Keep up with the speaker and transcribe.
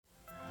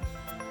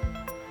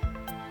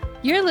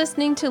You're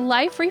listening to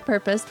Life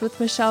Repurposed with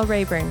Michelle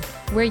Rayburn,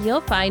 where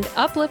you'll find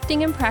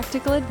uplifting and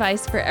practical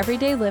advice for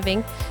everyday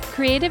living,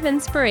 creative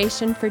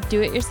inspiration for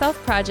do-it-yourself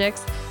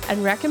projects,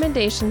 and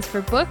recommendations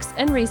for books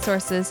and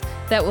resources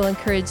that will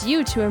encourage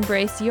you to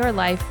embrace your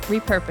life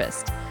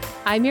repurposed.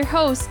 I'm your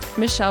host,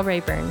 Michelle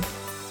Rayburn.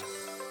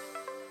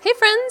 Hey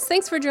friends,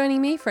 thanks for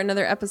joining me for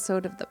another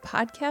episode of the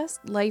podcast,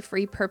 Life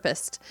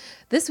Repurposed.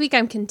 This week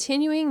I'm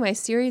continuing my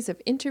series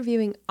of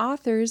interviewing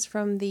authors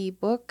from the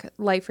book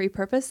Life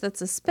Repurposed.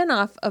 That's a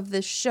spinoff of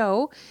this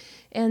show.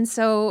 And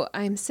so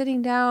I'm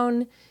sitting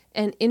down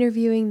and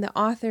interviewing the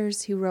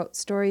authors who wrote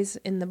stories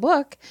in the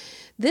book.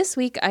 This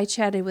week I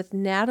chatted with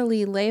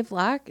Natalie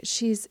Layvlock.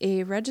 She's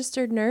a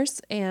registered nurse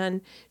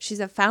and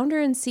she's a founder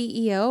and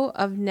CEO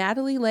of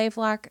Natalie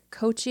Layvlock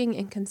Coaching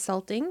and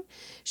Consulting.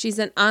 She's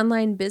an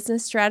online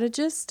business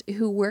strategist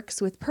who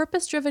works with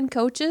purpose-driven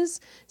coaches,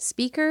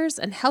 speakers,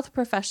 and health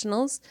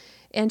professionals,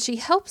 and she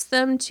helps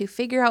them to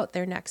figure out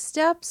their next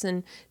steps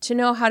and to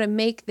know how to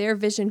make their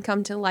vision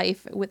come to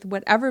life with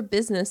whatever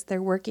business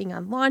they're working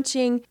on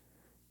launching.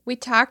 We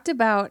talked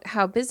about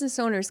how business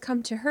owners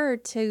come to her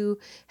to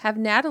have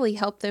Natalie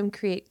help them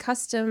create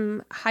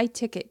custom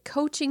high-ticket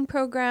coaching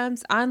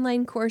programs,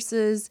 online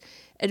courses,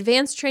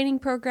 advanced training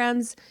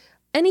programs,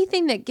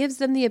 anything that gives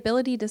them the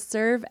ability to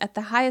serve at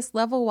the highest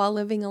level while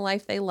living a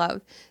life they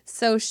love.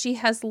 So she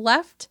has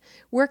left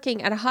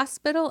working at a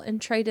hospital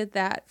and traded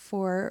that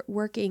for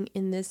working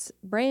in this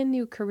brand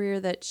new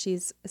career that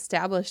she's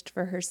established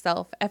for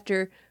herself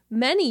after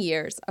many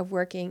years of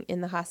working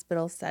in the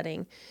hospital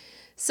setting.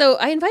 So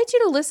I invite you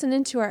to listen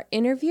into our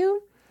interview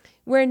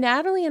where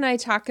Natalie and I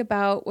talk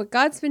about what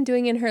God's been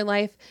doing in her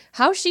life,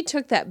 how she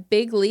took that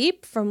big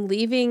leap from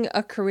leaving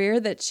a career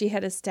that she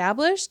had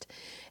established,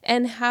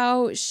 and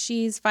how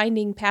she's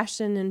finding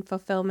passion and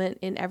fulfillment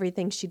in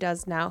everything she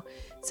does now.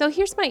 So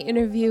here's my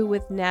interview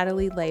with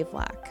Natalie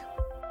Layvlock.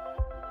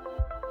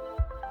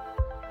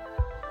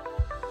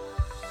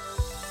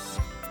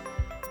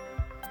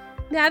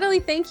 Natalie,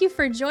 thank you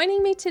for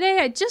joining me today.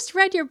 I just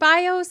read your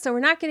bio, so we're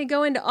not going to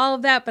go into all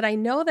of that, but I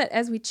know that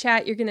as we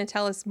chat, you're going to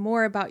tell us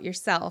more about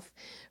yourself.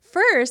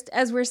 First,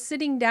 as we're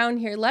sitting down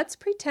here, let's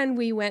pretend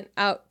we went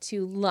out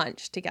to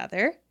lunch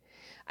together.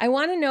 I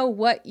want to know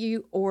what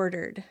you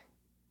ordered.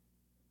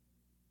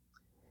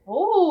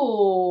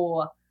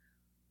 Oh,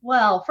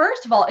 well,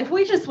 first of all, if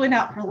we just went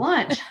out for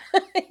lunch.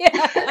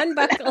 Yeah,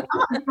 unbuckle.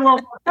 I'm a little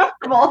more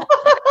comfortable.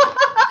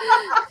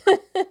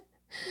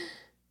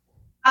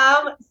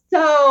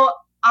 So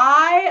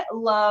I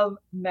love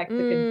Mexican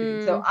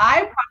food. So I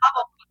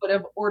probably would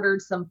have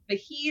ordered some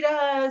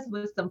fajitas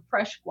with some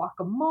fresh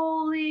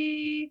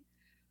guacamole.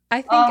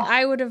 I think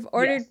I would have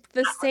ordered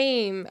the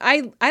same.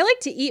 I like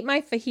to eat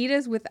my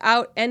fajitas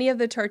without any of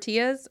the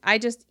tortillas. I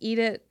just eat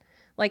it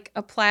like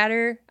a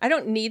platter. I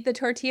don't need the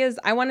tortillas.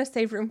 I want to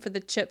save room for the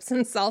chips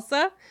and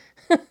salsa.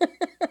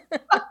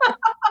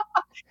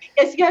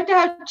 Yes, you have to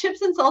have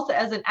chips and salsa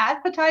as an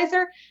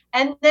appetizer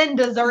and then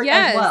dessert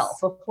as well.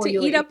 Before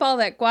you eat up all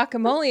that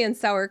guacamole and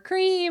sour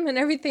cream and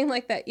everything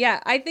like that.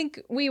 Yeah, I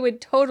think we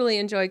would totally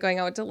enjoy going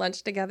out to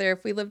lunch together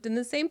if we lived in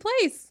the same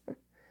place.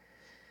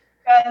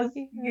 Yes.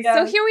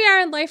 So here we are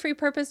in Life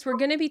Repurposed. We're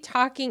going to be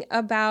talking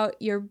about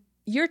your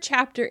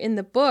chapter in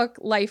the book,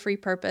 Life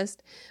Repurposed.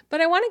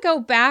 But I want to go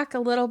back a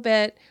little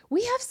bit.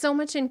 We have so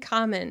much in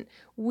common.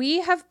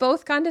 We have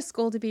both gone to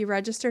school to be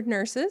registered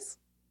nurses.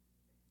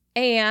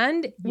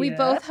 And we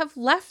both have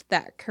left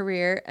that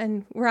career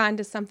and we're on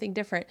to something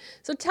different.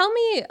 So tell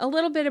me a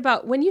little bit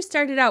about when you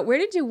started out, where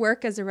did you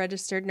work as a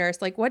registered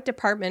nurse? Like what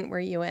department were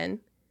you in?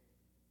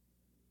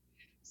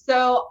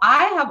 So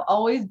I have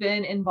always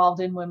been involved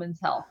in women's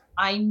health.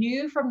 I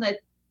knew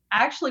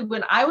actually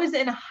when I was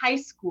in high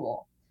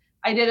school,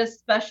 I did a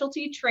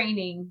specialty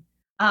training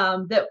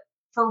that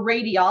for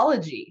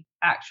radiology,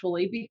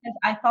 actually, because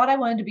I thought I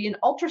wanted to be an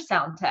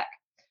ultrasound tech.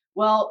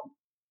 Well,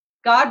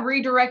 God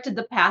redirected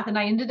the path and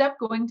I ended up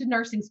going to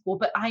nursing school,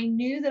 but I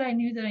knew that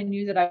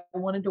I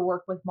wanted to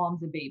work with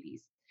moms and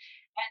babies.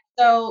 And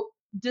so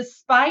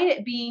despite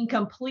it being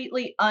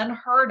completely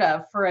unheard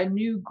of for a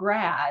new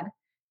grad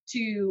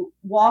to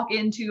walk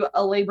into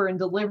a labor and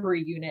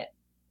delivery unit,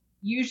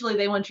 usually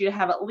they want you to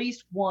have at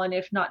least 1,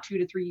 if not 2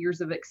 to 3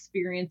 years of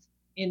experience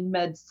in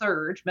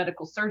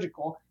medical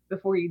surgical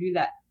before you do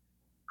that.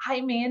 I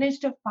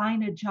managed to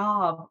find a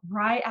job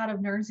right out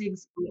of nursing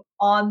school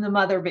on the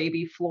mother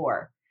baby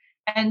floor.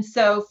 And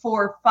so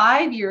for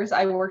 5 years,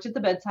 I worked at the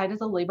bedside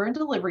as a labor and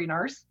delivery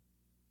nurse.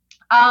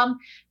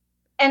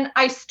 And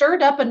I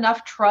stirred up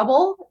enough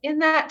trouble in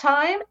that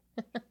time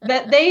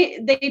that they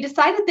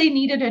decided they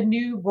needed a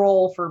new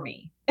role for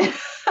me.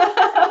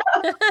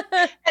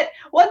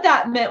 What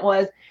that meant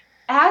was,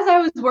 as I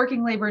was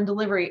working labor and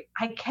delivery,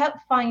 I kept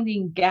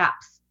finding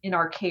gaps in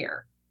our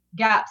care,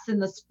 gaps in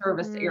the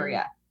service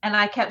area. And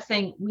I kept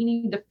saying, we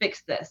need to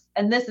fix this.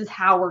 And this is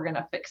how we're going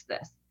to fix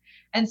this.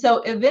 And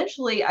so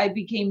eventually I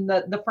became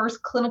the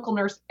first clinical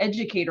nurse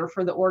educator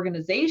for the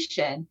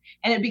organization.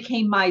 And it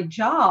became my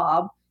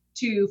job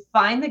to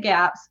find the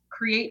gaps,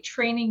 create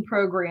training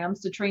programs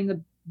to train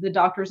the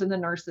doctors and the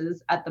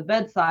nurses at the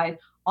bedside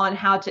on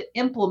how to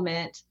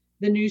implement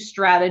the new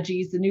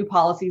strategies, the new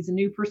policies, the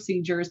new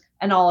procedures,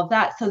 and all of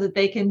that so that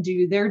they can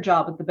do their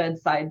job at the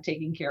bedside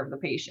taking care of the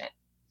patient.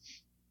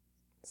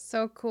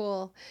 So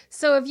cool.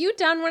 So have you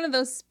done one of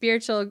those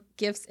spiritual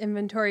gifts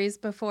inventories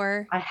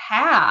before? I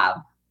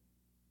have.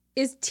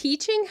 Is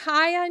teaching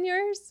high on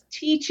yours?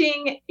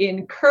 Teaching,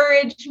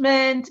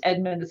 encouragement,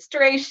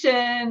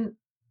 administration.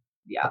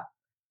 Yeah.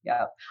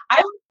 Yeah.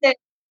 I would say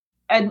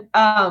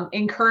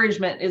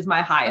encouragement is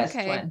my highest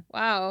one.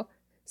 Wow.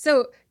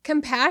 So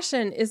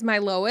compassion is my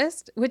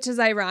lowest, which is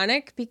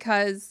ironic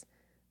because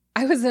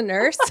I was a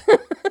nurse.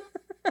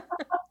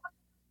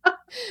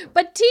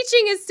 But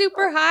teaching is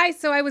super high,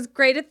 so I was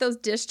great at those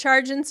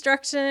discharge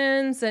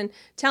instructions and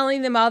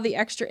telling them all the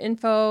extra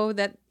info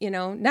that,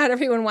 not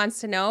everyone wants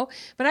to know.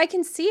 But I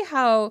can see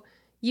how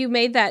you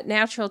made that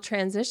natural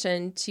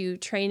transition to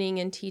training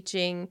and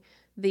teaching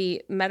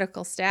the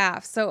medical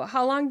staff. So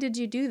how long did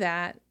you do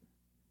that?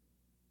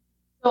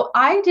 So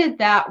I did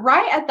that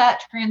right at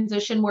that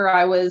transition where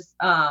I was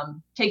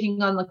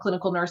taking on the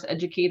clinical nurse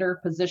educator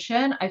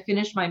position. I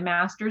finished my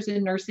master's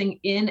in nursing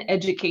in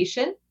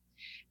education.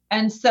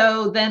 And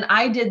so then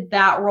I did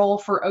that role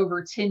for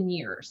over 10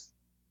 years.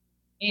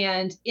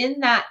 And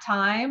in that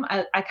time,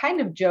 I kind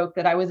of joke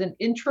that I was an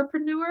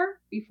intrapreneur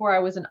before I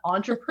was an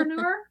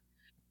entrepreneur,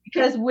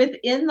 because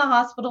within the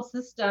hospital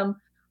system,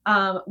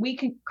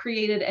 we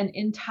created an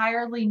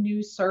entirely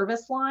new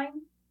service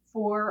line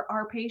for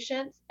our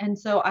patients. And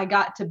so I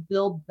got to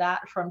build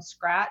that from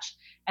scratch,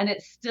 and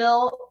it's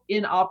still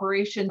in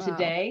operation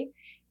today.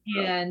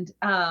 And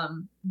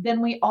then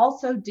we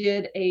also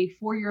did a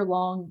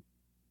 4-year-long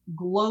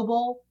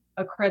global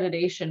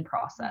accreditation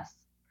process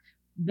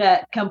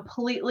that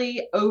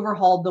completely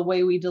overhauled the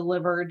way we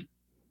delivered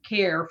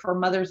care for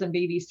mothers and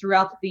babies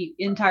throughout the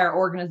entire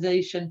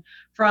organization,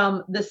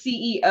 from the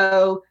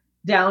CEO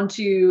down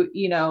to,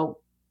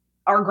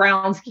 our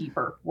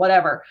groundskeeper,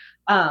 whatever.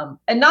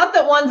 And not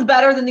that one's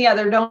better than the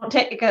other, don't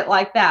take it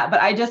like that, but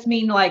I just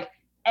mean like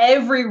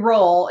every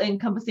role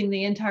encompassing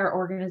the entire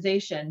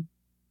organization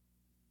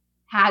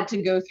had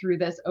to go through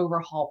this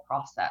overhaul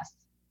process.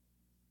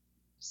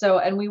 So,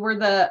 and we were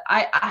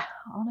I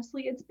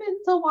honestly, it's been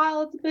so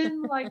while. It's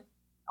been like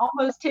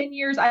almost 10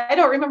 years. I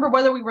don't remember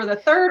whether we were the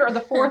third or the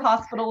fourth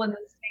hospital in the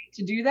state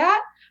to do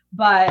that,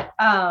 but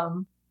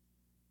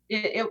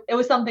it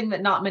was something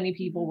that not many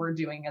people were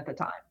doing at the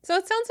time. So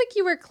it sounds like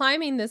you were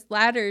climbing this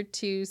ladder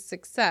to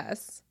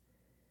success.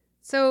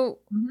 So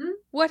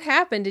what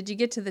happened? Did you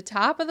get to the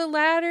top of the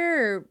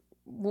ladder,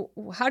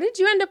 or how did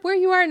you end up where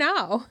you are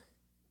now?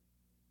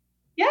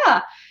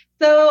 Yeah.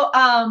 So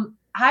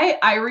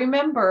I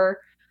remember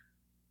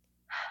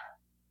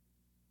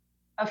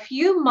a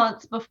few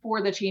months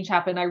before the change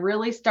happened, I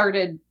really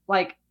started,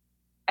 like,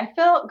 I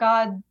felt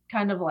God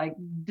kind of like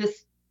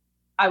this,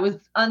 I was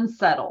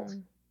unsettled,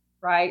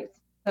 right?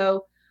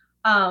 So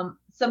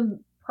some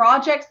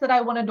projects that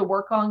I wanted to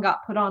work on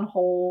got put on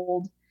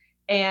hold,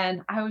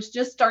 and I was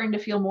just starting to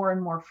feel more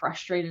and more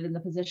frustrated in the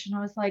position.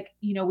 I was like,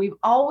 we've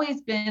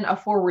always been a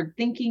forward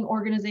thinking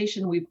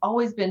organization. We've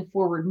always been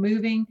forward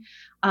moving.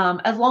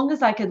 As long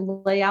as I could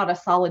lay out a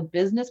solid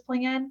business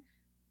plan,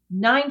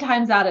 9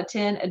 times out of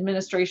 10,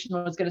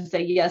 administration was going to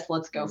say, yes,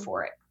 let's go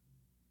for it.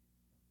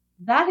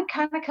 That had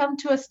kind of come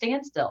to a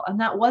standstill, and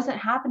that wasn't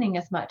happening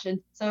as much. And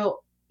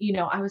so,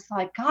 I was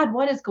like, God,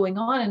 what is going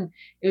on? And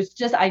it was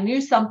just, I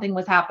knew something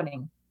was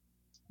happening.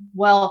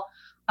 Well,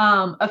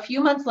 a few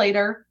months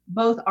later,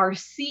 both our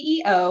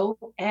CEO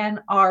and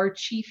our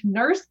chief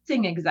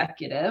nursing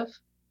executive,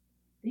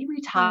 they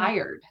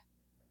retired.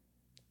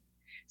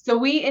 So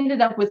we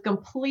ended up with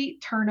complete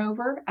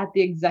turnover at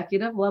the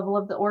executive level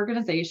of the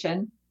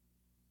organization.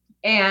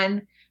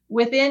 And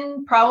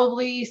within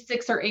probably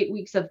 6 or 8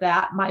 weeks of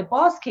that, my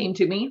boss came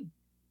to me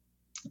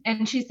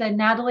and she said,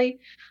 Natalie,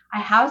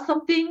 I have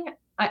something.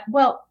 I'm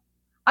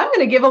going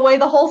to give away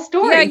the whole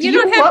story. Yeah, you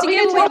don't have to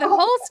give away the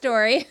whole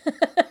story.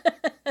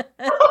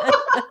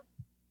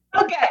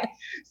 Okay,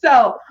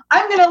 so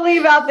I'm going to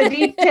leave out the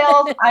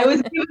details. I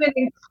was given an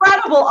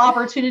incredible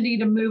opportunity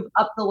to move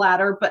up the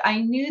ladder, but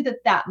I knew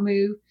that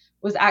move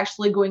was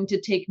actually going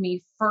to take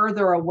me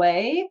further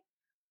away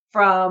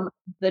from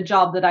the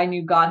job that I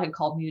knew God had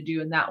called me to do,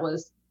 and that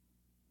was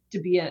to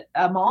be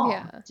a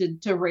mom,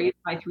 to raise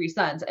my 3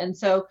 sons. And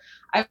so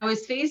I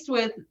was faced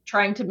with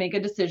trying to make a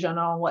decision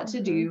on what to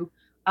do.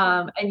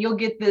 And you'll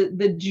get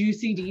the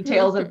juicy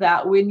details of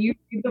that when you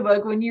read the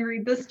book, when you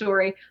read the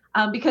story,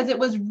 because it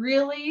was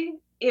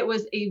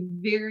a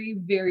very,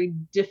 very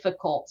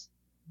difficult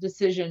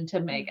decision to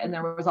make. And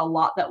there was a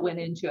lot that went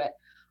into it.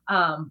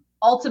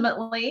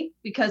 Ultimately,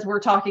 because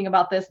we're talking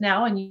about this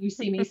now and you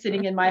see me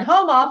sitting in my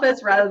home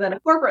office rather than a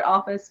corporate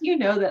office,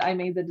 that I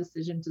made the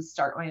decision to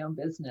start my own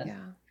business.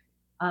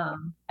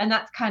 And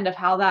that's kind of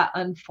how that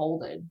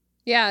unfolded.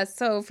 Yeah.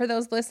 So for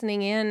those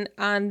listening in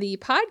on the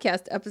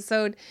podcast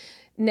episode,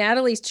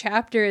 Natalie's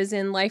chapter is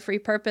in Life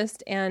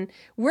Repurposed, and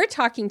we're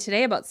talking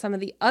today about some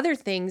of the other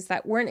things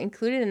that weren't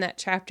included in that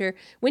chapter.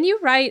 When you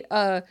write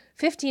a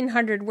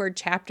 1,500 word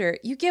chapter,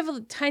 you give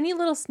a tiny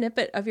little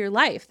snippet of your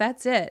life.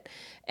 That's it.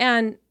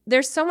 And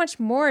there's so much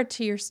more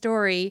to your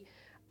story.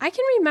 I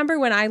can remember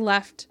when I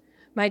left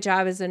my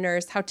job as a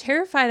nurse, how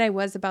terrified I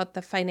was about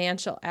the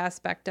financial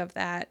aspect of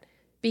that,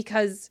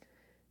 because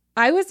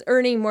I was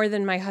earning more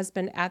than my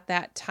husband at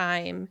that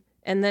time,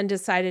 and then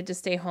decided to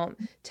stay home.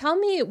 Tell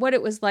me what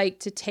it was like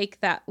to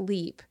take that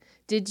leap.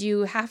 Did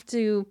you have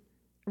to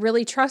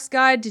really trust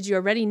God? Did you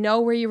already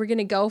know where you were going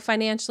to go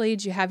financially?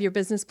 Did you have your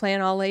business plan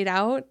all laid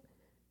out?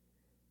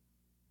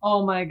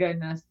 Oh my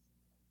goodness.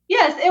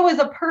 Yes, it was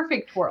a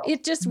perfect world.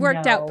 It just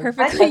worked out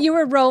perfectly. You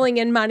were rolling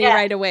in money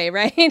right away,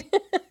 right?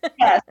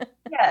 Yes,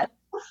 yes.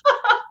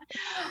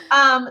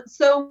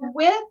 So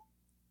with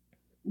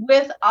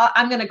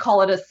I'm going to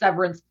call it a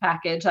severance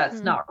package.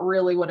 That's not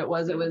really what it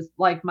was. It was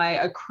like my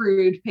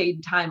accrued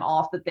paid time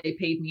off that they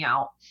paid me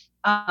out.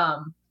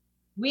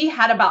 We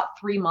had about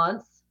 3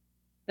 months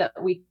that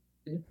we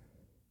could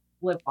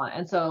live on.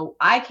 And so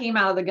I came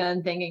out of the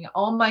gun thinking,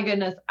 oh my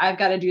goodness, I've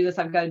got to do this.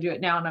 I've got to do it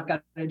now. And I've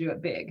got to do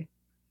it big.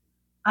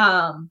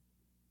 But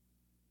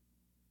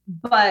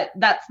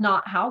that's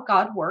not how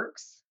God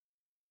works.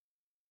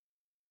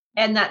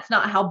 And that's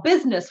not how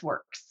business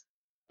works.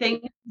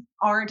 Things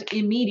aren't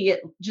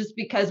immediate just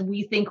because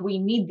we think we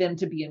need them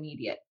to be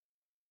immediate.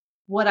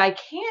 What I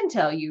can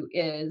tell you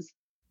is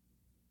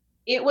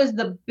it was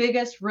the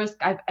biggest risk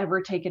I've ever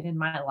taken in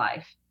my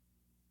life,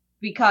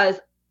 because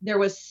there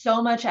was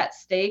so much at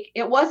stake.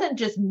 It wasn't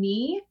just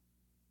me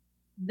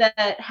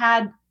that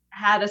had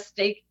a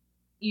stake,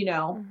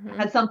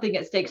 had something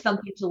at stake,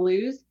 something to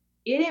lose.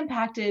 It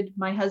impacted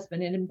my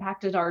husband. It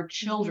impacted our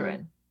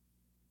children.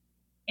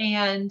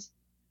 And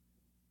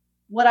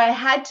what I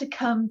had to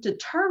come to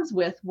terms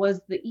with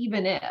was the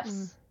even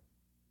ifs.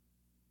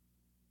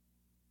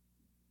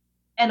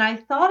 And I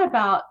thought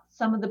about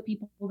some of the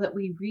people that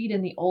we read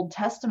in the Old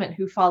Testament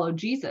who followed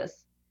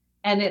Jesus.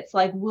 And it's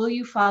like, will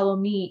you follow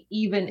me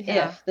even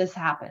if this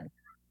happens?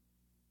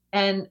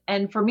 And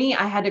for me,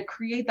 I had to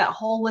create that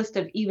whole list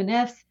of even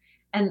ifs.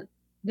 And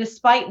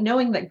despite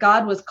knowing that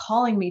God was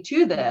calling me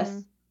to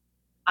this,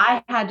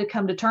 I had to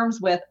come to terms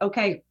with,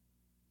 okay,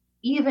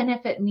 even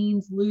if it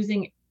means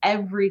losing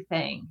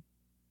everything,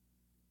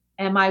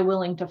 am I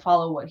willing to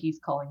follow what he's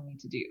calling me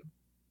to do?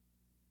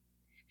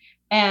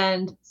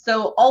 And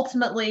so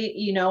ultimately,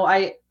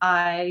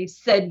 I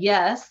said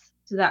yes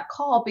to that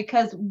call,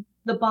 because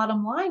the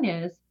bottom line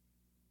is,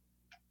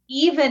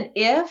 even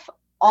if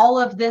all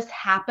of this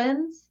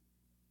happens,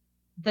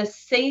 the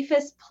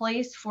safest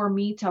place for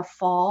me to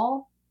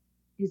fall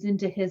is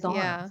into his arms.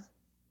 Yeah.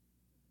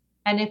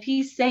 And if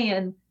he's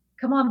saying,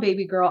 come on,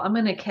 baby girl, I'm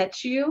going to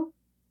catch you,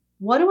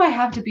 what do I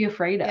have to be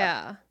afraid of?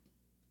 Yeah.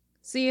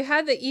 So you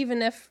had the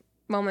even if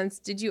moments.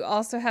 Did you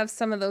also have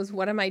some of those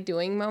what am I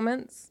doing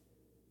moments?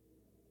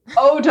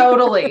 Oh,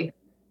 totally.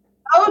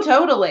 Oh,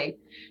 totally.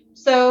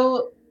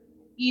 So,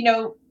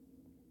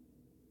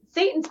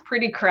 Satan's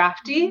pretty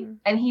crafty,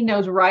 and he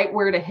knows right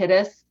where to hit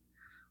us.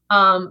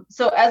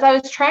 So as I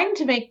was trying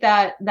to make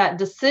that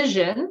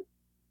decision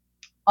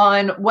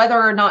on whether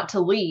or not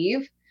to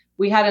leave,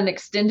 we had an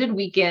extended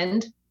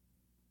weekend,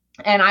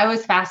 and I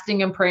was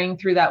fasting and praying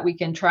through that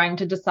weekend, trying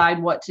to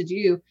decide what to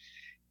do.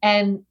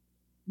 And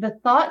the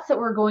thoughts that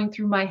were going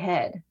through my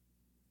head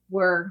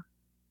were,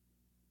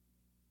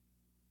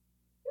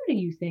 who do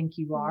you think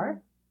you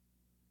are?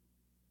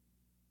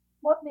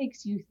 What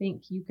makes you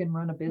think you can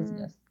run a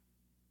business?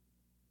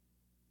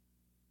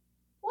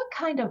 What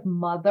kind of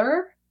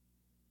mother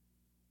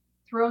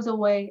throws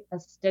away a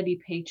steady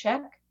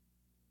paycheck,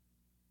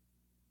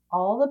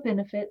 all the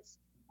benefits,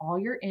 all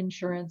your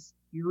insurance,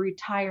 your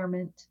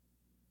retirement?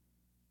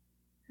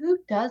 Who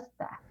does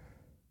that?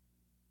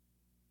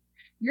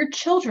 Your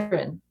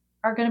children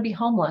are going to be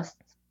homeless.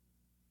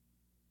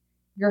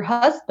 Your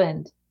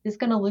husband is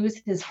going to lose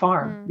his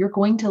farm. You're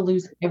going to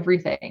lose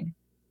everything.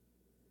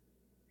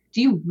 Do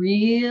you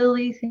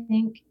really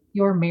think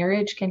your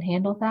marriage can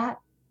handle that?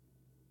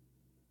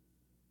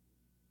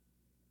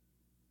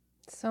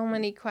 So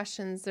many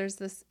questions. There's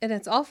this, and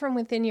it's all from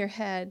within your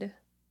head.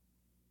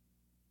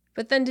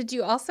 But then did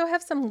you also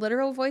have some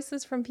literal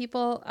voices from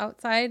people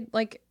outside,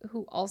 like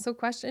who also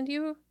questioned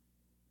you?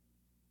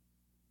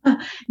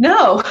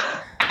 No,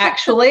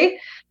 actually,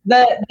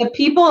 the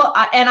people,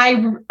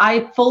 and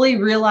I fully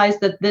realize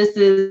that this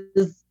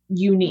is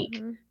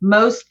unique.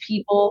 Most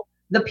people,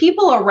 the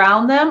people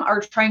around them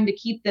are trying to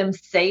keep them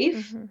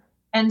safe.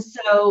 And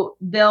so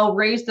they'll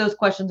raise those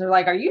questions. They're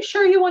like, are you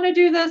sure you want to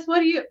do this?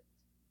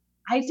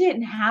 I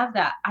didn't have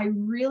that. I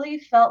really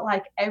felt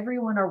like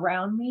everyone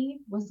around me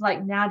was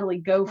like, Natalie,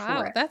 go for it.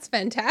 Wow, that's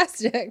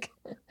fantastic.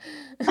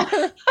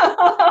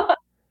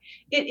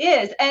 It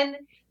is. And,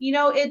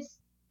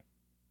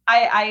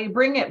 I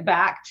bring it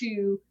back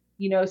to,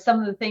 some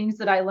of the things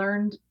that I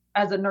learned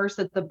as a nurse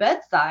at the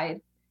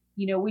bedside.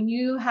 When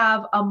you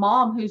have a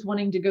mom who's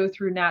wanting to go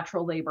through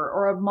natural labor,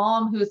 or a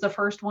mom who is the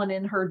first one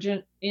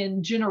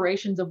in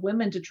generations of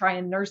women to try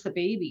and nurse a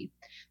baby,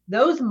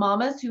 those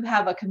mamas who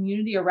have a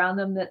community around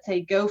them that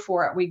say, go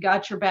for it, we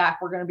got your back,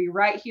 we're going to be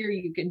right here,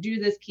 you can do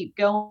this, keep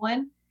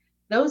going.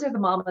 Those are the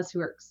mamas who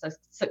are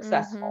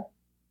successful.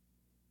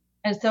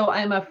 And so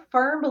I'm a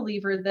firm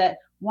believer that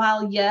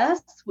while,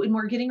 yes, when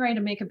we're getting ready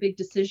to make a big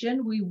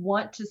decision, we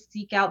want to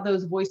seek out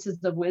those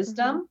voices of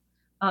wisdom,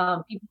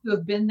 people who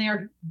have been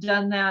there,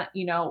 done that.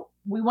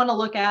 We want to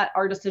look at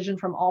our decision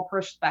from all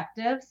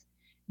perspectives.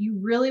 You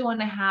really want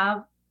to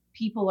have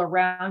people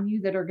around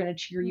you that are going to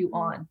cheer you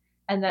on.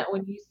 And that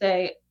when you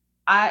say,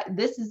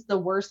 this is the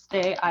worst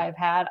day I've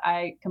had,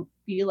 I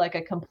feel like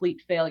a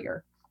complete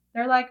failure,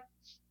 they're like,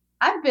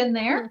 I've been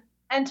there,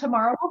 and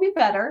tomorrow will be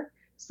better.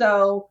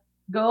 So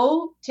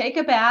go take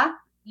a bath,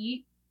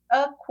 eat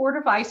a quart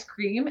of ice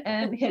cream,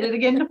 and hit it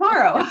again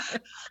tomorrow.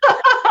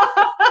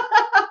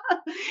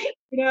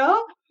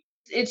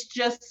 It's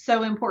just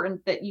so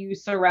important that you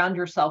surround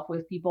yourself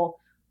with people,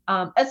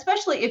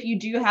 especially if you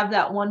do have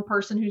that one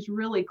person who's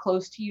really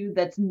close to you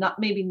that's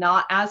maybe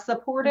not as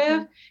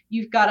supportive.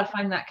 You've got to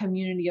find that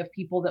community of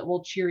people that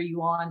will cheer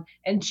you on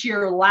and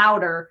cheer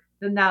louder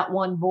than that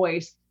one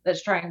voice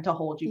that's trying to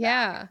hold you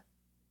back.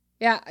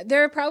 Yeah,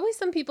 there are probably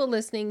some people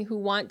listening who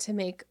want to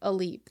make a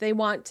leap. They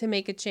want to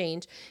make a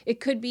change. It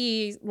could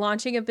be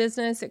launching a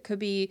business. It could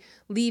be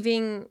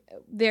leaving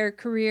their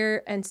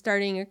career and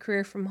starting a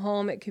career from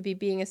home. It could be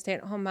being a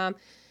stay-at-home mom.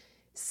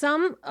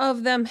 Some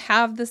of them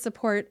have the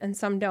support and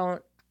some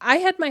don't. I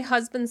had my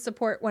husband's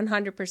support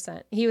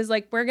 100%. He was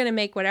like, we're going to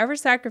make whatever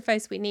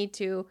sacrifice we need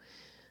to.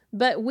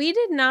 But we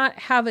did not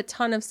have a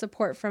ton of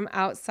support from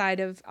outside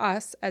of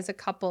us as a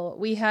couple.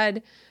 We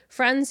had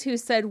friends who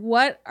said,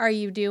 what are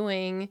you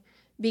doing?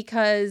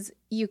 Because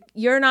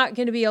you're not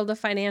going to be able to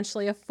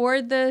financially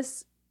afford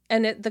this.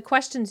 And the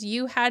questions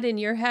you had in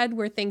your head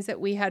were things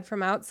that we had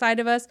from outside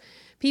of us.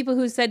 People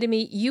who said to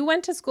me, you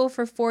went to school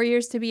for 4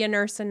 years to be a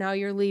nurse and now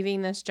you're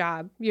leaving this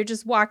job. You're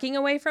just walking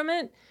away from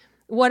it.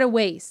 What a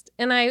waste.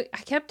 And I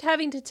kept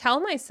having to tell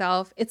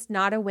myself, it's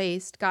not a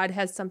waste. God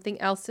has something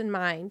else in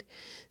mind.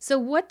 So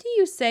what do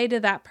you say to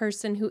that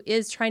person who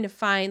is trying to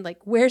find, like,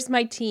 where's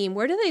my team?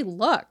 Where do they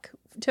look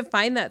to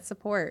find that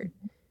support?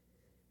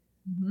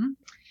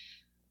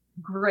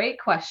 Great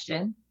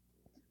question.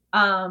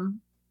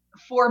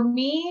 For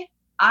me,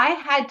 I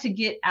had to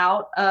get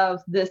out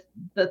of the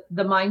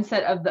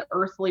mindset of the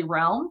earthly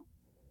realm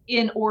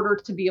in order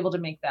to be able to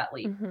make that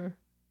leap.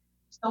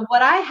 So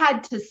what I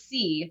had to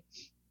see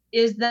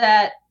is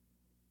that,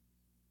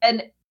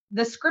 and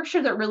the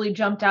scripture that really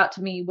jumped out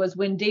to me was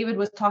when David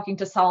was talking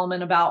to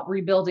Solomon about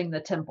rebuilding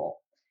the temple.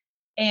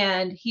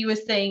 And he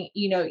was saying,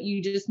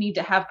 you just need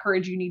to have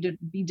courage. You need to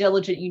be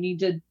diligent. You need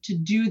to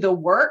do the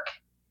work.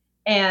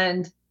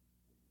 And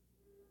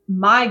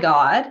my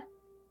God,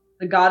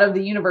 the God of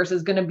the universe,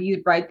 is going to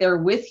be right there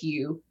with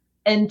you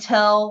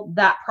until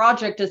that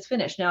project is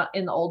finished. Now,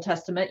 in the Old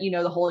Testament,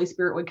 the Holy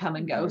Spirit would come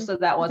and go. So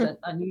that wasn't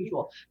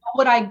unusual. But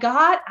what I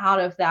got out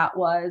of that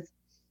was,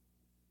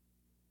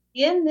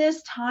 in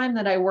this time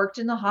that I worked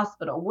in the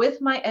hospital, with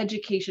my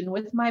education,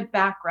 with my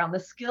background, the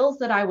skills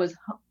that I was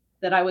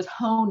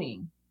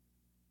honing,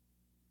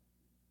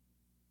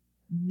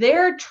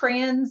 they're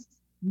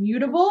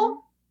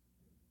transmutable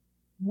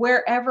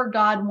wherever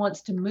God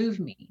wants to move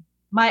me.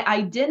 My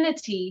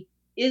identity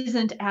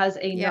isn't as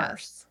a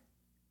nurse.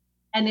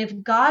 And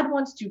if God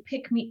wants to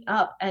pick me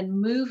up and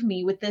move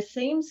me with the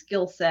same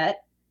skill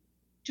set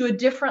to a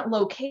different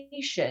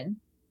location,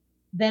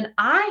 then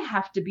I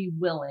have to be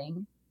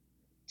willing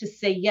to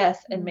say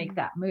yes and make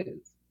that move.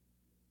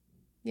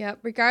 Yeah,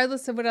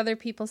 regardless of what other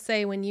people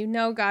say, when you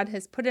know God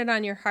has put it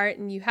on your heart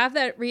and you have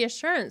that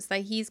reassurance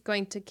that he's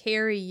going to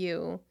carry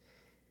you,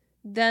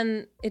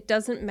 then it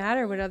doesn't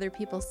matter what other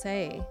people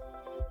say.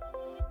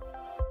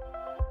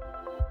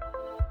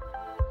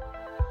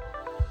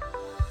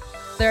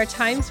 There are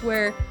times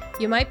where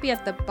you might be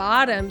at the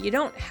bottom. You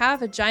don't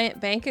have a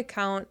giant bank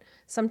account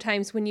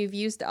sometimes when you've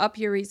used up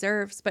your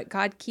reserves, but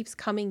God keeps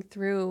coming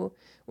through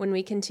when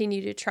we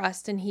continue to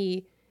trust, and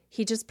He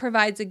just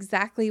provides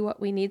exactly what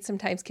we need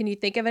sometimes. Can you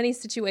think of any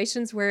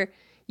situations where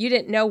you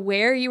didn't know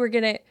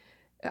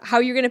how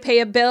you're going to pay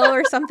a bill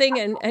or something,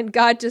 and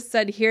God just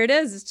said, here it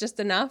is, it's just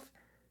enough?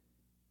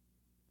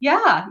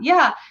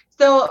 Yeah.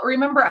 So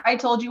remember I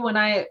told you when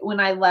I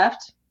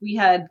left, we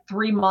had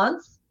 3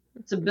 months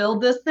to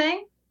build this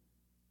thing.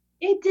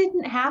 It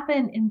didn't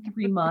happen in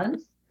 3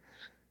 months.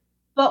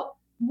 But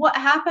what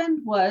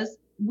happened was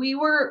we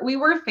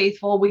were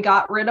faithful. We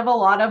got rid of a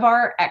lot of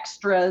our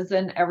extras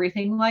and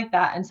everything like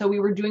that. And so we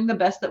were doing the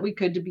best that we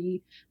could to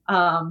be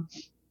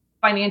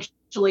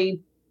financially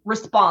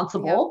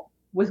responsible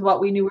with what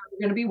we knew we were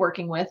going to be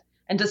working with,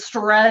 and to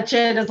stretch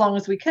it as long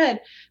as we could.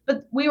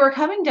 But we were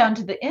coming down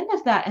to the end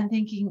of that and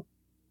thinking,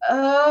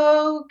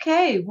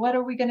 okay, what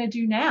are we going to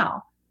do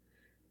now?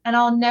 And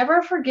I'll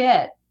never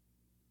forget,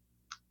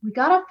 we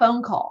got a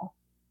phone call.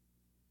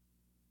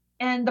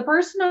 And the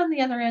person on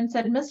the other end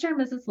said, Mr.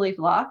 and Mrs.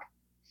 Leaflock,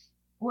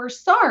 we're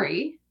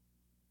sorry,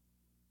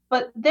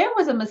 but there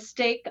was a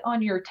mistake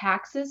on your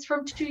taxes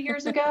from 2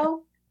 years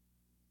ago.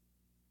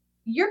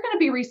 You're going to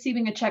be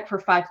receiving a check for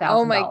 $5,000.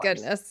 Oh my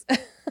goodness.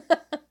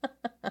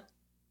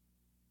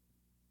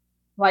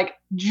 Like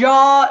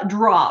jaw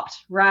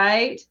dropped,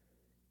 right?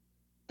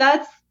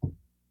 That's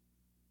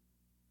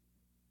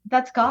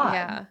God.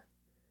 Yeah.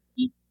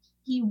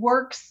 He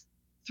works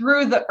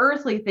through the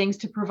earthly things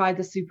to provide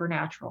the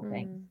supernatural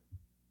things.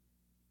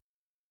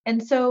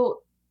 And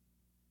so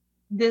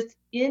this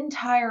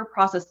entire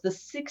process, the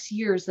 6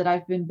 years that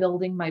I've been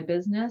building my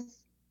business,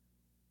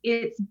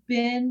 it's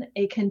been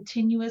a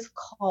continuous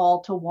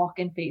call to walk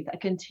in faith, a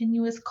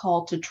continuous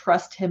call to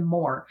trust him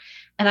more.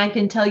 And I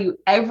can tell you,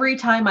 every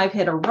time I've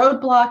hit a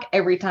roadblock,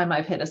 every time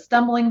I've hit a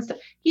stumbling stone,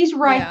 he's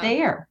right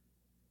there.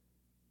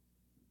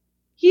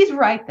 He's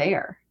right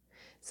there.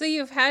 So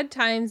you've had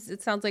times,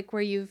 it sounds like,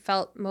 where you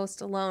felt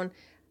most alone.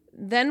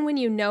 Then when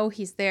you know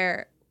he's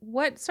there,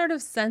 what sort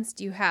of sense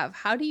do you have?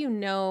 How do you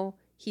know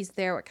he's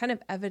there? What kind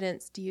of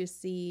evidence do you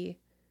see?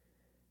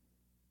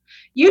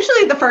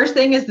 Usually the first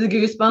thing is the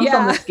goosebumps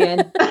on the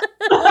skin.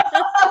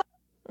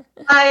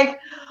 Like,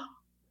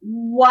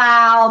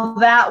 wow,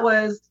 that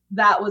was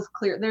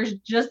clear. There's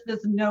just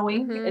this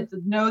knowing. It's a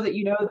know that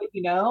you know that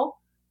you know.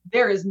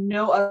 There is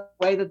no other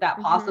way that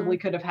possibly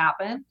could have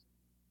happened.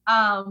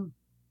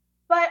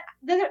 But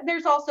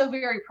there's also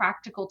very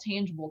practical,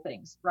 tangible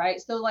things, right?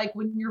 So like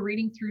when you're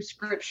reading through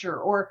scripture,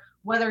 or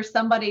whether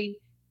somebody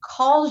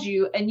calls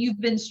you and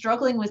you've been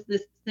struggling with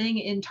this thing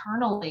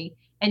internally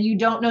and you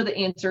don't know the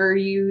answer,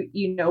 you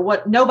know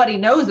what, nobody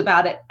knows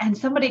about it, and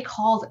somebody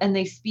calls and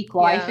they speak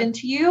life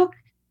into you,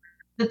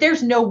 that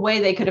there's no way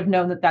they could have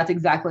known that that's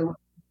exactly what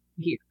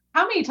you hear.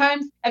 How many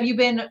times have you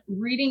been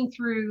reading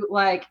through,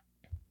 like,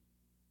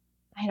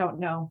 I don't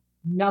know,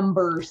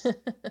 Numbers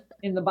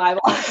in the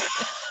Bible?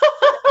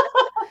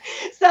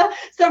 So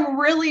some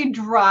really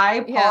dry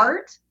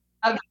part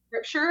of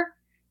scripture,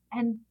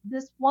 and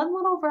this one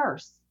little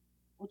verse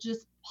will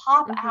just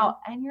pop out,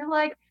 and you're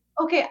like,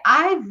 okay,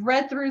 I've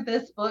read through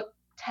this book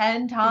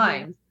 10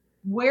 times.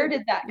 Where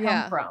did that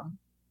come from?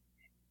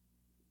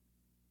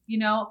 You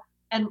know,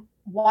 and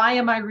why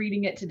am I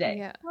reading it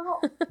today?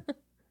 Well,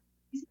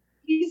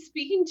 he's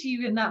speaking to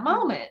you in that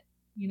moment,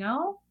 you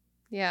know?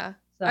 Yeah.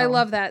 So. I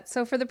love that.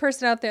 So for the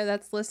person out there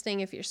that's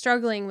listening, if you're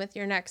struggling with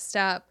your next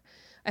step,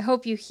 I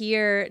hope you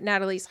hear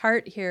Natalie's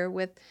heart here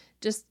with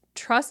just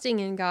trusting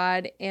in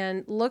God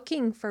and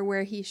looking for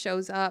where he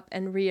shows up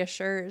and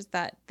reassures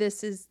that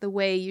this is the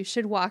way you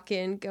should walk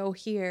in, go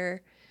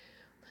here.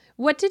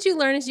 What did you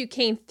learn as you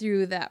came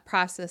through that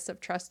process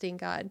of trusting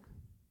God?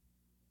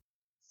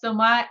 So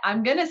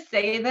I'm going to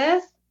say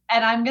this,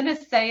 and I'm going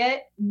to say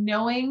it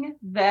knowing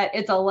that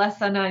it's a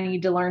lesson I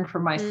need to learn for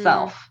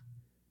myself.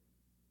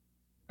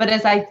 But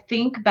as I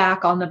think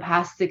back on the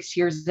past 6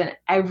 years and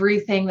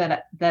everything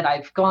that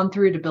I've gone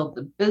through to build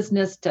the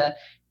business, to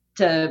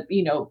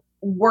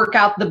work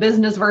out the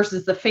business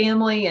versus the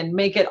family and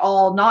make it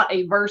all not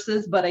a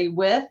versus but a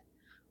with,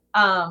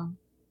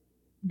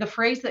 the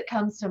phrase that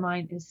comes to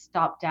mind is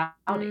stop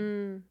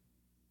doubting.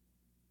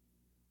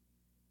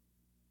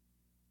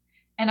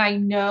 And I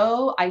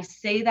know I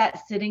say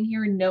that sitting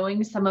here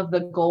knowing some of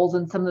the goals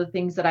and some of the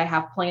things that I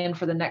have planned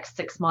for the next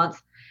 6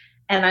 months.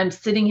 And I'm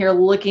sitting here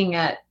looking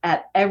at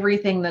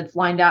everything that's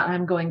lined out, and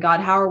I'm going,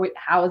 God, how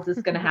is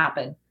this going to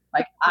happen?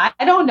 Like, I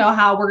don't know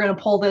how we're going to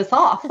pull this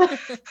off,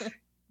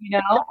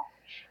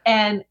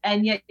 and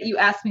yet you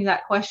asked me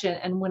that question.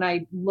 And when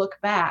I look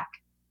back,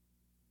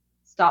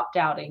 stop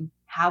doubting,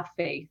 have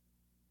faith.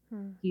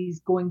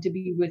 He's going to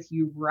be with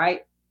you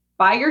right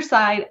by your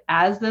side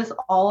as this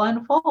all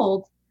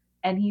unfolds,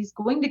 and he's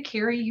going to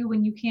carry you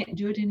when you can't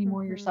do it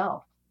anymore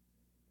yourself.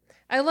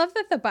 I love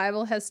that the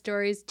Bible has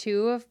stories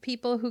too of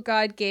people who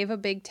God gave a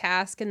big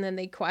task and then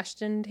they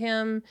questioned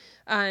him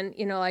on,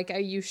 like, are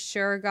you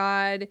sure,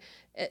 God?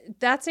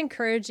 That's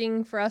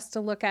encouraging for us to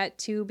look at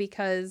too,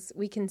 because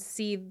we can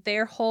see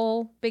their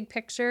whole big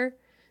picture.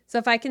 So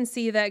if I can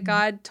see that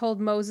God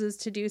told Moses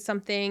to do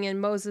something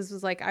and Moses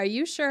was like, are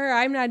you sure?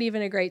 I'm not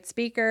even a great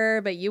speaker,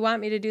 but you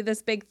want me to do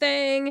this big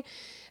thing?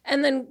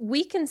 And then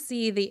we can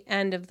see the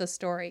end of the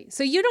story.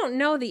 So you don't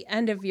know the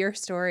end of your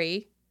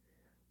story.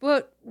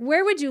 But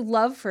where would you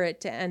love for it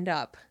to end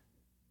up?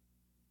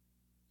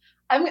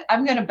 I'm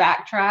going to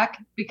backtrack,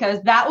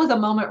 because that was a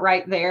moment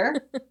right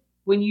there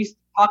when you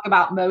talk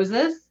about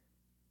Moses.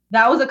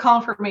 That was a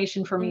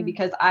confirmation for me,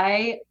 because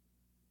I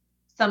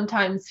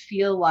sometimes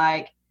feel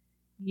like,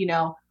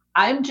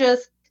 I'm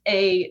just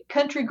a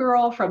country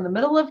girl from the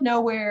middle of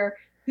nowhere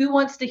who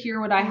wants to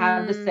hear what I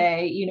have to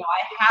say.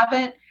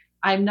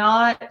 I'm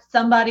not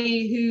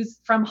somebody who's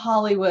from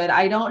Hollywood.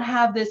 I don't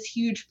have this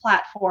huge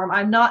platform.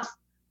 I'm not,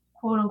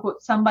 quote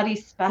unquote, somebody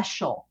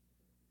special,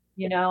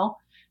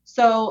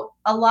 So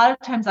a lot of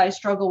times I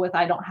struggle with,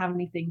 I don't have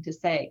anything to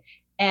say.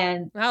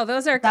 And wow,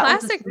 those are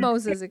classic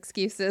Moses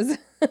excuses.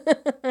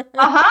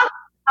 But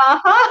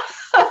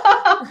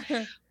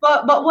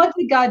what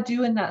did God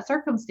do in that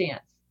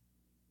circumstance?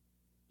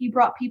 He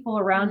brought people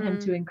around him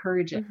to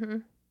encourage it.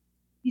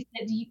 He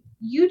said,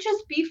 you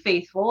just be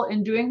faithful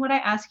in doing what I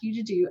ask you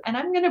to do, and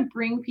I'm going to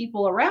bring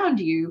people around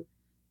you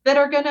that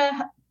are going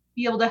to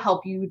be able to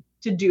help you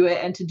to do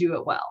it and to do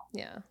it well.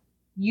 Yeah.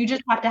 You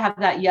just have to have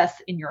that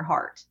yes in your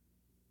heart.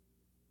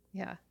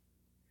 Yeah.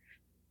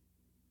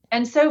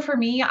 And so for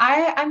me,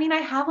 I mean, I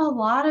have a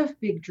lot of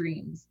big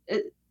dreams.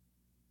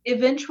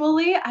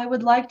 Eventually, I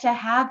would like to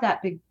have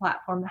that big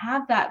platform,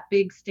 have that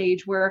big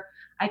stage where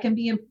I can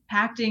be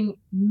impacting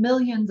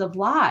millions of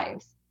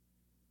lives.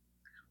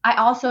 I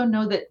also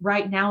know that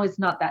right now is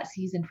not that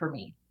season for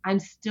me. I'm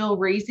still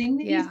raising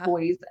these Yeah.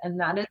 boys, and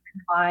that is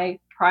my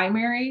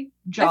primary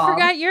I job.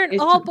 forgot you're an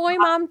is all to, boy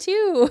mom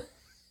too.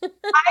 I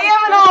am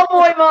an all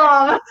boy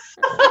mom.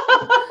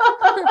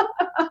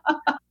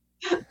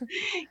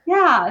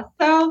 Yeah.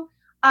 So,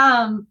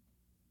 I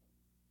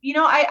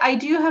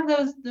do have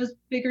those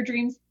bigger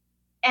dreams,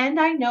 and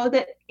I know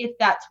that if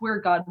that's where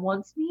God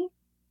wants me,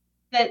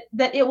 that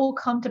it will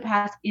come to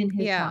pass in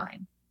His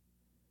time.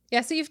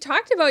 Yeah. So you've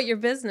talked about your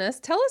business.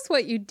 Tell us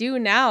what you do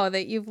now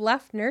that you've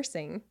left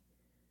nursing.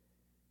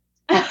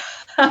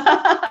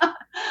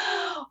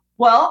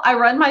 Well, I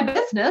run my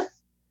business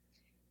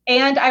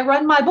and I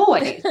run my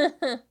boys.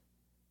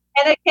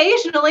 And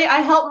occasionally I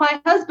help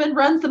my husband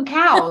run some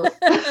cows.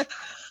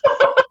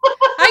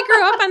 I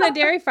grew up on a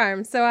dairy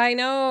farm, so I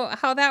know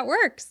how that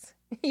works.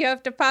 You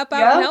have to pop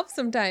out and help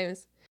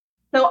sometimes.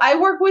 So I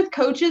work with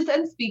coaches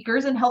and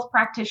speakers and health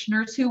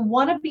practitioners who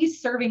want to be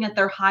serving at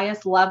their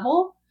highest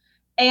level,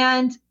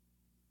 and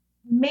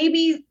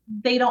maybe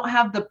they don't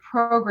have the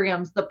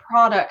programs, the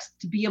products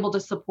to be able to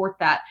support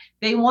that.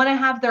 They want to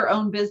have their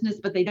own business,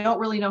 but they don't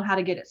really know how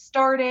to get it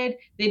started.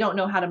 They don't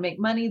know how to make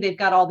money. They've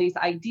got all these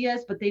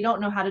ideas, but they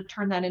don't know how to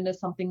turn that into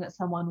something that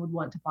someone would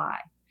want to buy.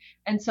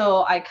 And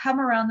so I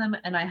come around them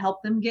and I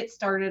help them get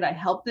started. I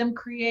help them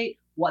create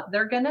what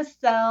they're going to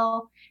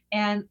sell.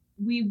 And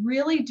we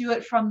really do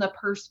it from the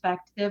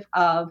perspective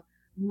of,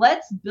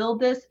 let's build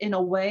this in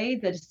a way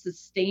that is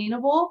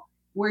sustainable,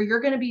 where you're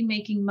going to be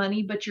making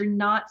money, but you're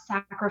not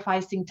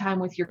sacrificing time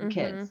with your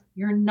kids.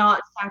 You're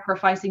not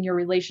sacrificing your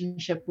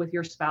relationship with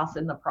your spouse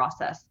in the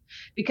process,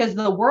 because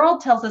the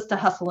world tells us to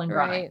hustle and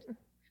grind. Right.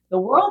 The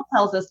world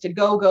tells us to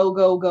go, go,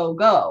 go, go,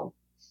 go.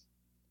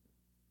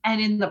 And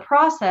in the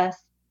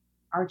process,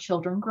 our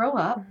children grow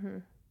up.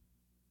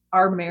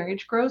 Our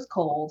marriage grows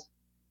cold.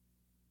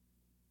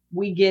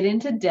 We get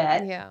into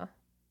debt. Yeah.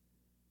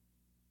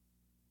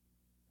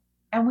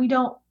 And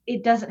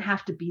it doesn't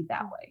have to be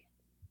that way.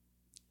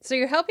 So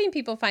you're helping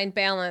people find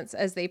balance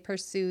as they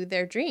pursue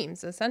their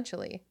dreams,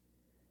 essentially.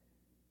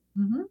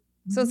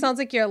 So it sounds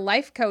like you're a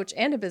life coach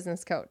and a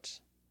business coach.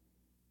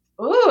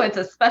 Ooh, it's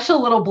a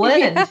special little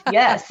blend.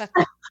 Yes.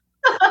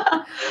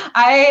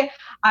 I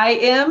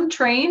am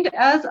trained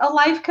as a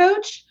life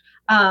coach.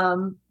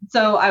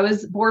 So I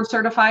was board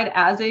certified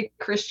as a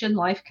Christian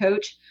life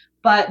coach,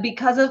 but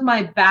because of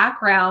my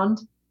background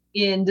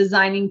in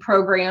designing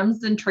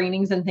programs and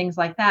trainings and things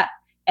like that,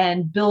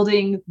 and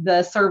building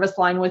the service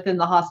line within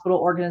the hospital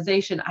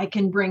organization, I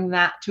can bring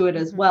that to it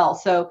as well,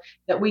 so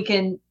that we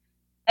can,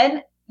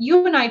 and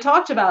you and I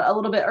talked about a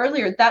little bit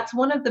earlier, that's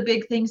one of the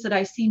big things that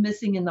I see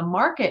missing in the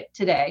market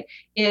today,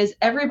 is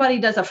everybody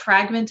does a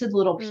fragmented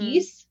little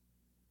piece.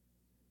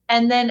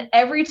 And then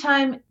every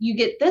time you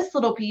get this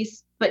little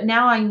piece, but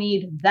now I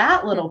need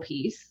that little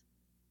piece.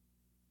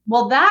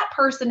 Well, that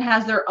person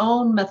has their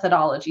own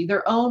methodology,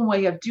 their own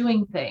way of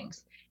doing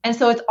things. And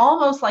so it's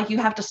almost like you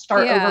have to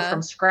start over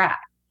from scratch.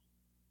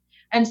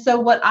 And so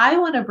what I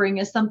want to bring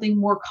is something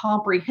more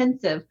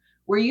comprehensive,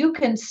 where you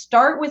can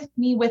start with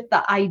me with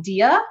the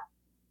idea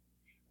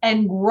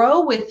and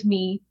grow with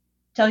me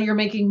till you're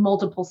making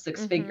multiple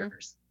six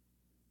figures.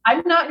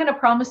 I'm not going to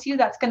promise you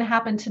that's going to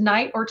happen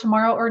tonight or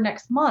tomorrow or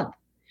next month,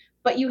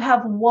 but you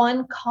have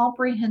one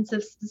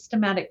comprehensive,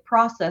 systematic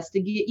process to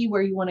get you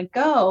where you want to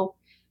go,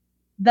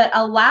 that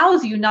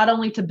allows you not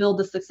only to build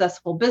a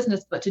successful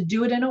business, but to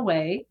do it in a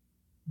way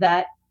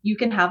that you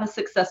can have a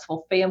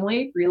successful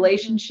family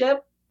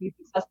relationship, be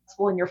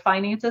successful in your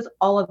finances,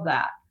 all of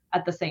that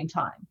at the same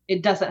time.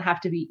 It doesn't have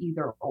to be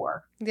either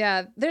or.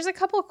 Yeah. There's a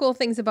couple of cool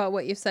things about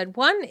what you've said.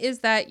 One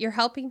is that you're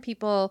helping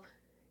people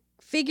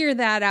figure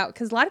that out,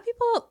 because a lot of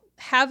people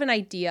have an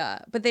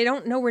idea, but they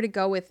don't know where to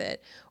go with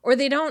it. Or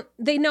they know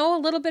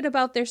a little bit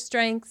about their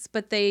strengths,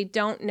 but they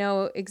don't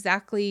know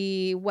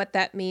exactly what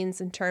that means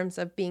in terms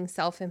of being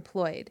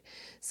self-employed.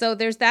 So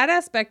there's that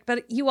aspect,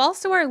 but you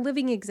also are a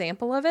living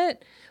example of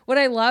it. What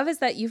I love is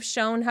that you've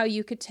shown how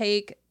you could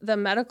take the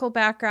medical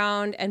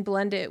background and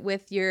blend it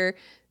with your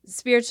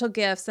spiritual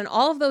gifts, and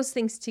all of those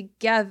things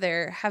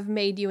together have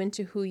made you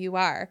into who you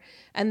are.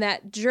 And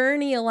that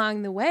journey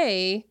along the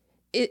way,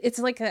 it's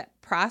like a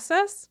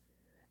process.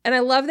 And I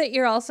love that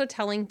you're also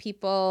telling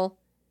people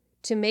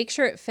to make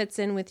sure it fits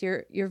in with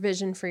your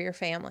vision for your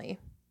family.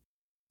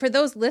 For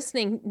those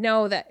listening,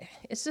 know that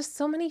it's just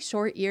so many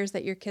short years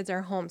that your kids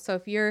are home. So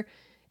if you're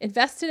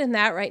invested in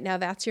that right now,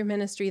 that's your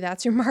ministry,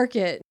 that's your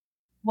market.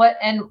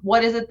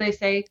 What is it they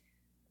say?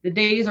 The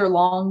days are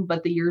long,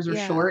 but the years are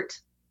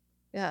short.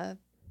 Yeah.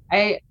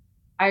 I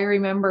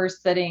remember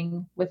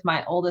sitting with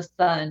my oldest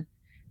son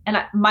And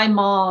my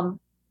mom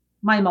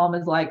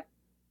is like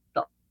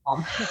the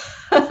mom.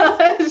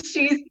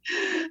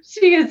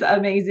 She is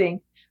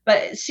amazing.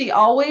 But she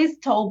always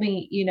told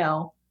me,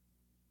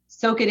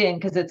 soak it in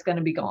because it's going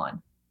to be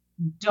gone.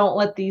 Don't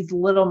let these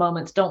little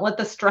moments, don't let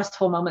the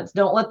stressful moments,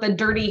 don't let the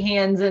dirty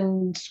hands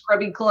and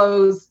scrubby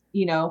clothes,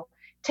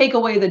 take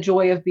away the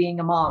joy of being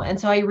a mom. And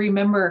so I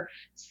remember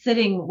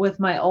sitting with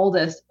my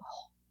oldest,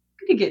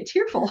 I'm going to get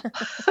tearful.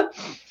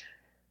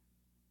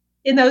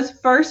 In those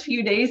first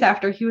few days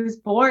after he was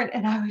born,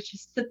 and I would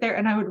just sit there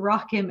and I would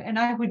rock him and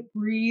I would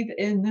breathe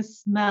in the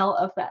smell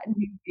of that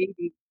new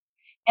baby.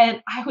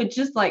 And I would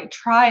just like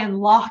try and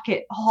lock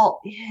it all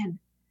in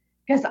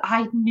because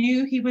I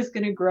knew he was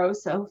going to grow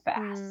so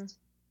fast.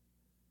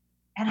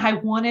 And I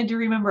wanted to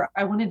remember,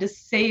 I wanted to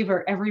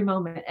savor every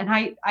moment. And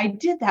I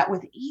did that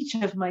with each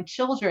of my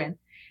children.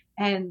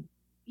 And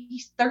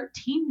he's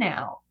 13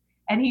 now.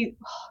 And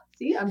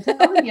see, I'm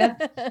telling you.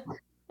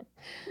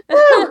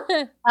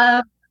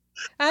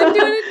 I'm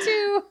doing it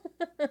too.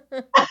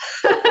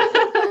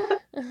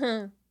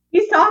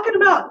 He's talking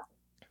about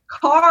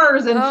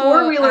cars and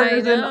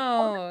four-wheelers.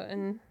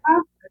 And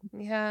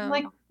yeah. I'm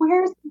like,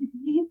 where's the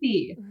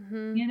baby?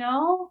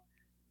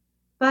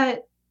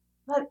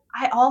 But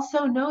I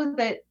also know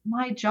that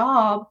my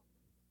job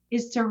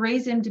is to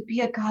raise him to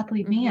be a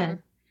godly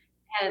man.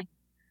 And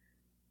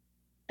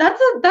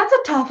that's a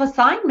tough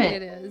assignment.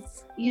 It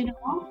is.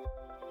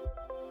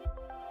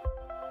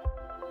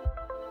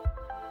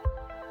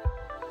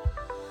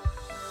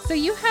 So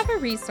you have a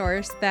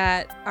resource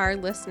that our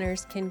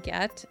listeners can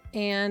get,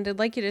 and I'd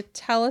like you to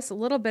tell us a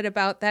little bit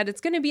about that. It's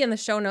going to be in the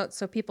show notes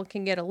so people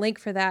can get a link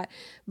for that,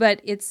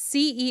 but it's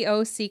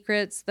CEO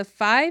Secrets, the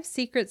 5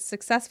 secrets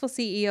successful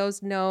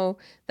CEOs know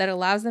that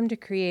allows them to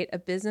create a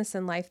business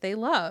and life they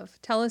love.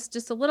 Tell us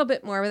just a little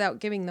bit more without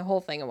giving the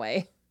whole thing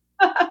away.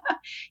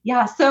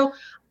 Yeah. So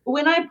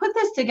when I put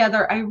this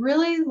together, I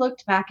really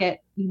looked back at,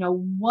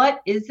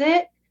 what is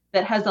it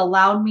that has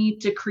allowed me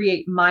to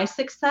create my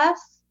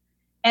success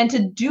and to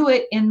do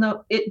it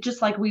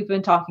just like we've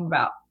been talking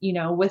about,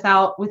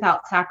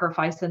 without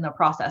sacrifice in the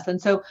process. And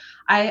so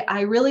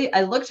I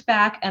looked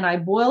back and I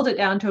boiled it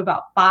down to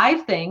about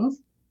 5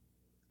 things,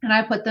 and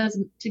I put those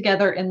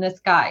together in this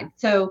guide.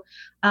 So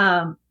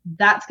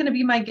that's going to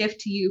be my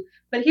gift to you.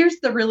 But here's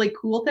the really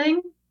cool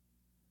thing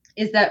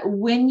is that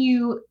when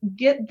you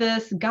get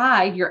this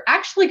guide, you're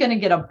actually going to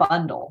get a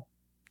bundle.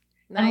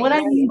 Nice. And what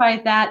I mean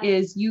by that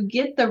is you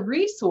get the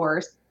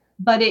resource,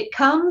 but it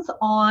comes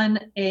on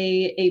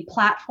a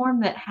platform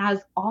that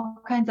has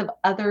all kinds of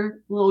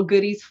other little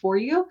goodies for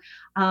you.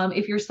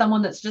 If you're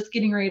someone that's just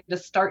getting ready to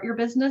start your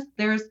business,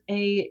 there's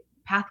a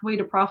Pathway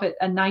to Profit,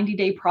 a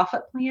 90-day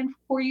profit plan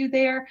for you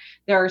there.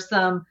 There are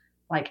some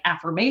like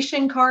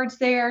affirmation cards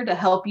there to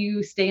help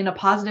you stay in a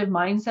positive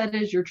mindset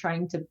as you're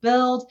trying to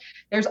build.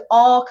 There's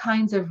all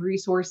kinds of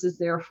resources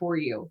there for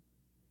you.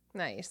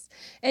 Nice.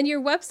 And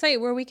your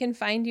website where we can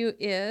find you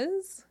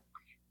is?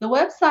 The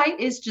website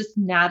is just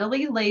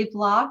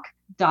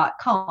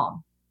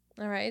natalielablock.com.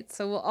 All right.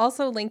 So we'll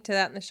also link to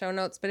that in the show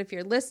notes. But if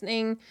you're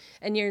listening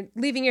and you're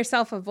leaving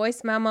yourself a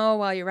voice memo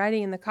while you're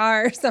riding in the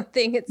car or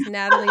something, it's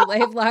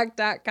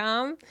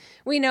natalielablock.com.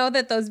 We know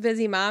that those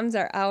busy moms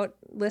are out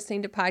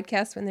listening to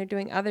podcasts when they're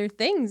doing other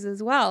things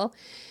as well.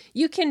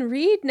 You can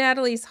read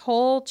Natalie's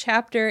whole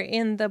chapter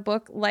in the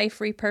book, Life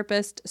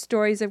Repurposed,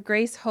 Stories of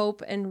Grace,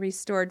 Hope, and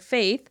Restored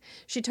Faith.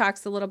 She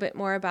talks a little bit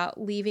more about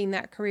leaving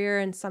that career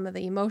and some of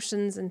the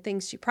emotions and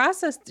things she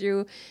processed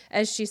through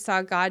as she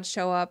saw God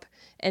show up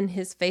and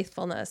his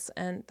faithfulness.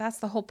 And that's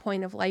the whole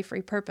point of Life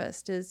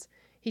Repurposed, is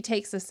he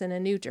takes us in a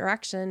new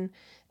direction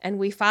and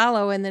we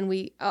follow, and then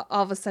we all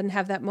of a sudden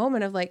have that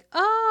moment of like,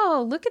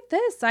 oh, look at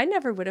this. I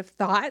never would have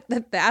thought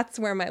that that's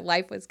where my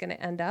life was going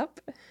to end up.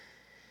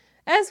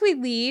 As we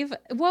leave,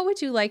 what would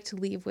you like to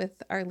leave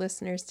with our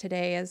listeners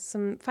today as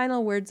some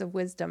final words of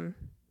wisdom?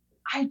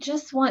 I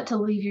just want to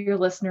leave your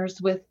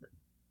listeners with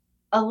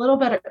a little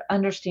bit of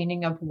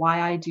understanding of why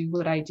I do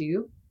what I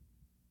do.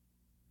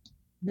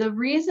 The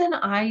reason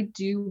I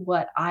do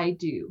what I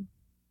do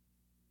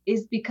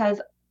is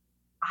because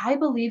I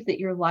believe that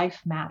your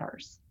life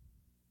matters.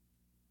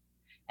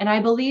 And I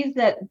believe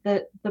that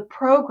the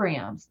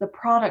programs, the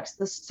products,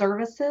 the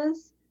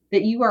services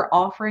that you are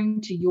offering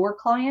to your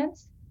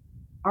clients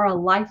are a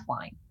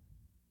lifeline.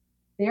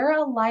 They're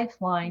a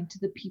lifeline to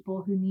the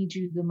people who need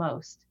you the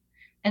most.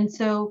 And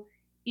so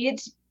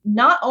it's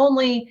not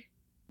only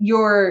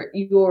your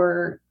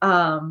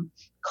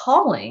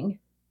calling,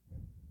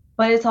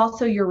 but it's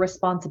also your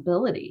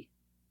responsibility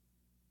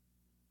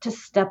to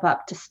step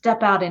up, to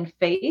step out in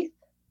faith,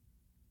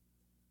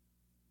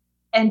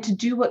 and to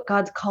do what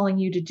God's calling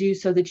you to do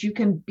so that you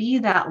can be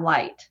that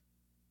light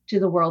to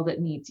the world that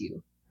needs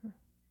you.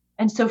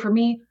 And so for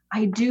me,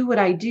 I do what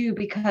I do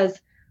because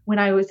when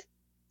I was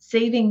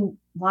saving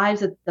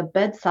lives at the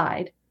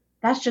bedside,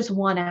 that's just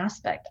one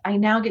aspect. I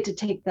now get to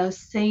take those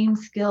same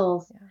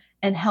skills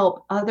and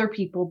help other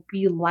people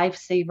be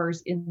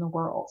lifesavers in the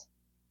world.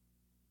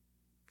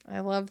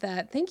 I love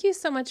that. Thank you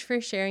so much for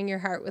sharing your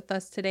heart with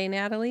us today,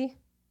 Natalie.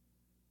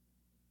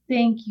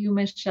 Thank you,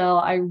 Michelle.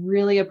 I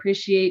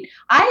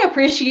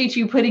appreciate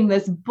you putting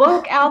this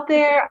book out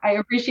there. I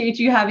appreciate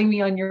you having me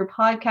on your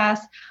podcast.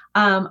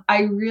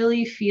 I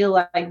really feel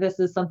like this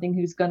is something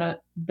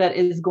that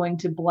is going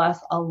to bless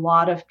a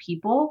lot of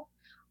people,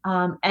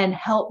 and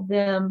help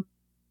them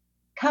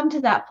come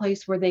to that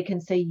place where they can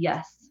say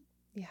yes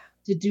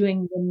to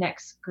doing the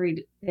next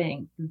great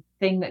thing, the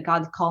thing that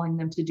God's calling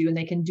them to do. And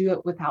they can do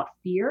it without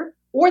fear,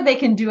 or they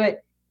can do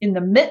it in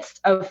the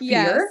midst of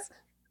fear.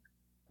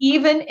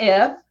 Even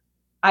if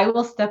I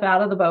will step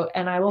out of the boat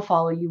and I will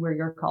follow you where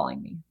you're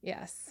calling me.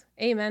 Yes.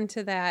 Amen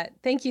to that.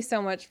 Thank you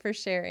so much for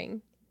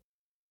sharing.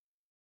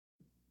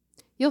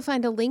 You'll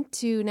find a link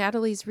to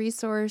Natalie's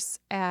resource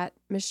at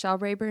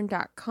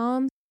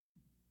michellerayburn.com.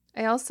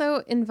 I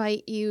also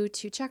invite you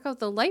to check out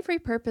the Life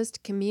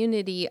Repurposed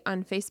community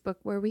on Facebook,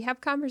 where we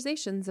have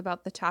conversations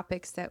about the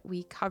topics that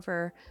we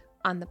cover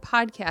on the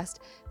podcast.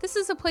 This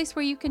is a place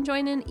where you can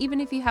join in even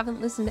if you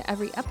haven't listened to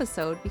every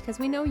episode, because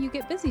we know you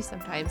get busy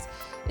sometimes.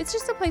 It's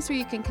just a place where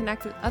you can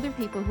connect with other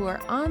people who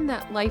are on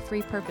that life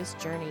repurposed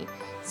journey.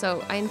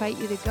 So I invite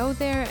you to go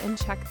there and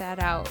check that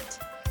out.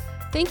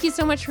 Thank you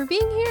so much for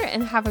being here,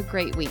 and have a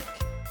great week.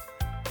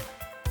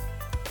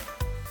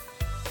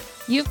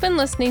 You've been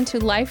listening to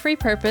Life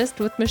Repurposed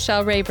with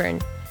Michelle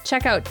Rayburn.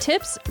 Check out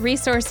tips,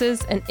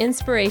 resources, and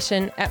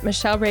inspiration at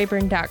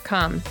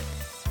michellerayburn.com.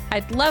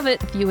 I'd love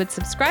it if you would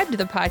subscribe to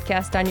the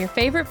podcast on your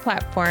favorite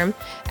platform,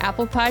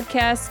 Apple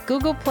Podcasts,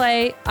 Google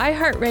Play,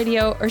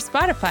 iHeartRadio, or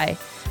Spotify.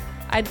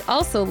 I'd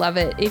also love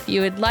it if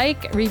you would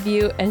like,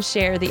 review, and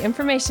share the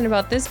information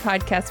about this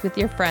podcast with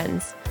your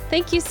friends.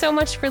 Thank you so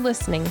much for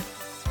listening.